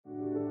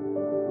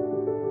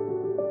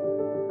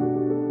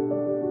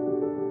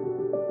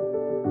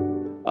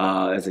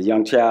As a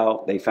young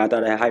child, they found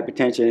out I had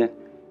hypertension,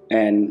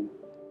 and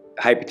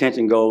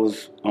hypertension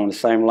goes on the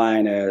same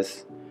line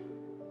as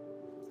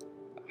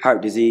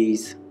heart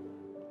disease.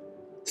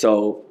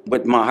 So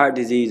with my heart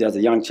disease as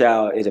a young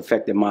child, it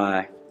affected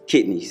my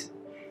kidneys.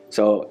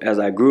 So as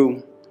I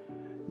grew,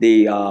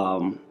 the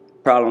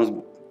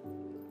problems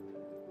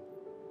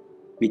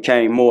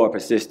became more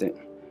persistent.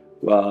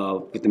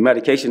 With the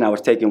medication I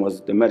was taking,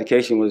 the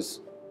medication was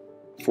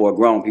for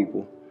grown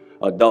people,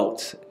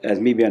 adults. As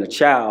me being a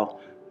child,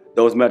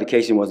 those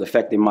medication was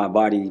affecting my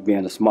body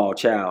being a small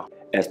child.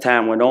 As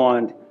time went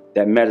on,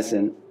 that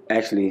medicine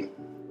actually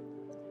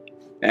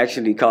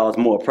caused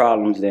more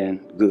problems than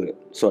good,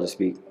 so to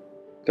speak.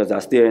 Because I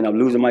still ended up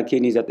losing my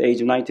kidneys at the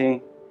age of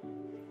 19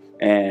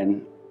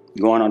 and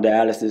going on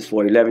dialysis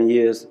for 11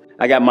 years.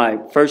 I got my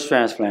first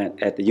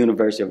transplant at the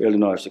University of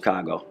Illinois,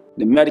 Chicago.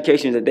 The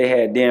medications that they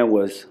had then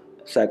was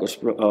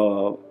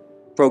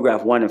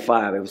Prograf 1 and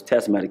 5. It was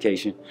test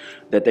medication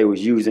that they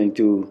was using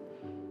to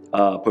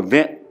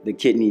prevent the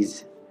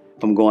kidneys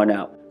from going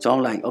out. So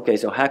I'm like, okay,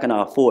 so how can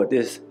I afford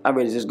this? I'd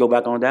rather just go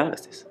back on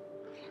dialysis.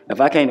 If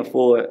I can't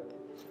afford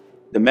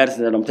the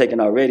medicine that I'm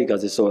taking already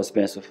because it's so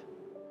expensive,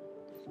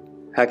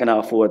 how can I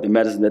afford the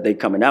medicine that they're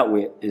coming out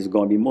with is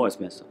going to be more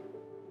expensive?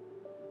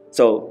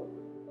 So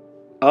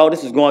all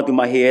this is going through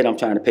my head. I'm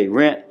trying to pay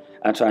rent.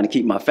 I'm trying to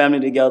keep my family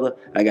together.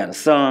 I got a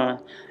son.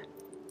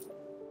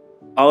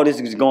 All this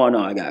is going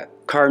on. I got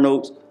car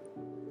notes.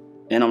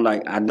 And I'm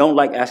like, I don't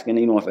like asking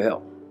anyone for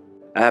help.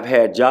 I have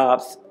had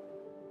jobs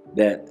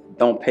that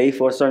don't pay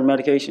for a certain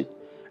medication.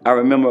 I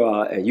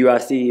remember at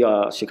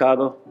UIC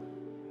Chicago,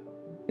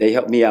 they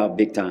helped me out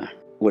big time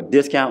with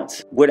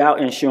discounts.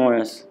 Without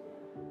insurance,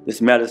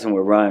 this medicine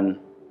would run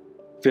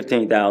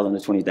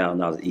 $15,000 to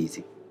 $20,000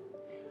 easy.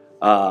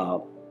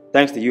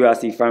 Thanks to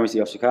UIC Pharmacy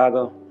of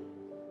Chicago,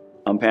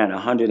 I'm paying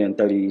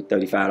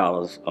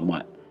 $135 a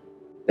month.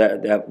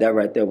 That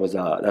right there was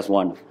that's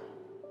wonderful.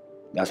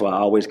 That's why I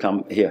always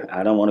come here.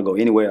 I don't want to go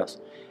anywhere else.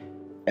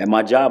 At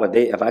my job,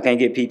 if I can't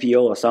get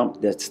PPO or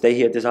something that stay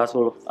here at this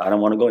hospital, I don't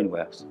want to go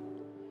anywhere else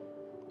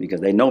because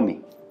they know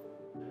me.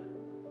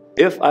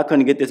 If I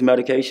couldn't get this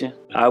medication,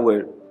 I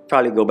would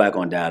probably go back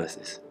on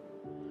dialysis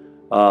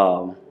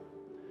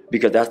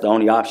because that's the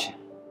only option.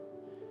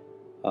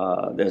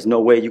 There's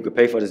no way you could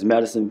pay for this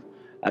medicine.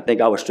 I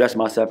think I would stress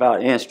myself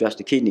out and stress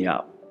the kidney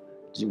out,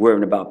 just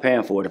worrying about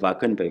paying for it if I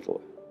couldn't pay for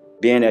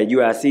it. Being at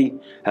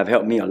UIC have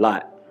helped me a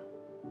lot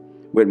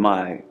with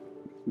my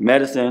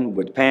medicine,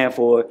 with paying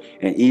for it,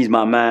 and ease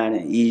my mind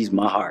and ease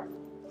my heart.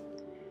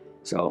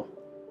 So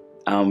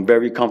I'm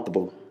very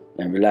comfortable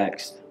and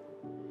relaxed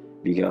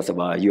because of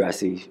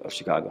UIC of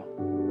Chicago.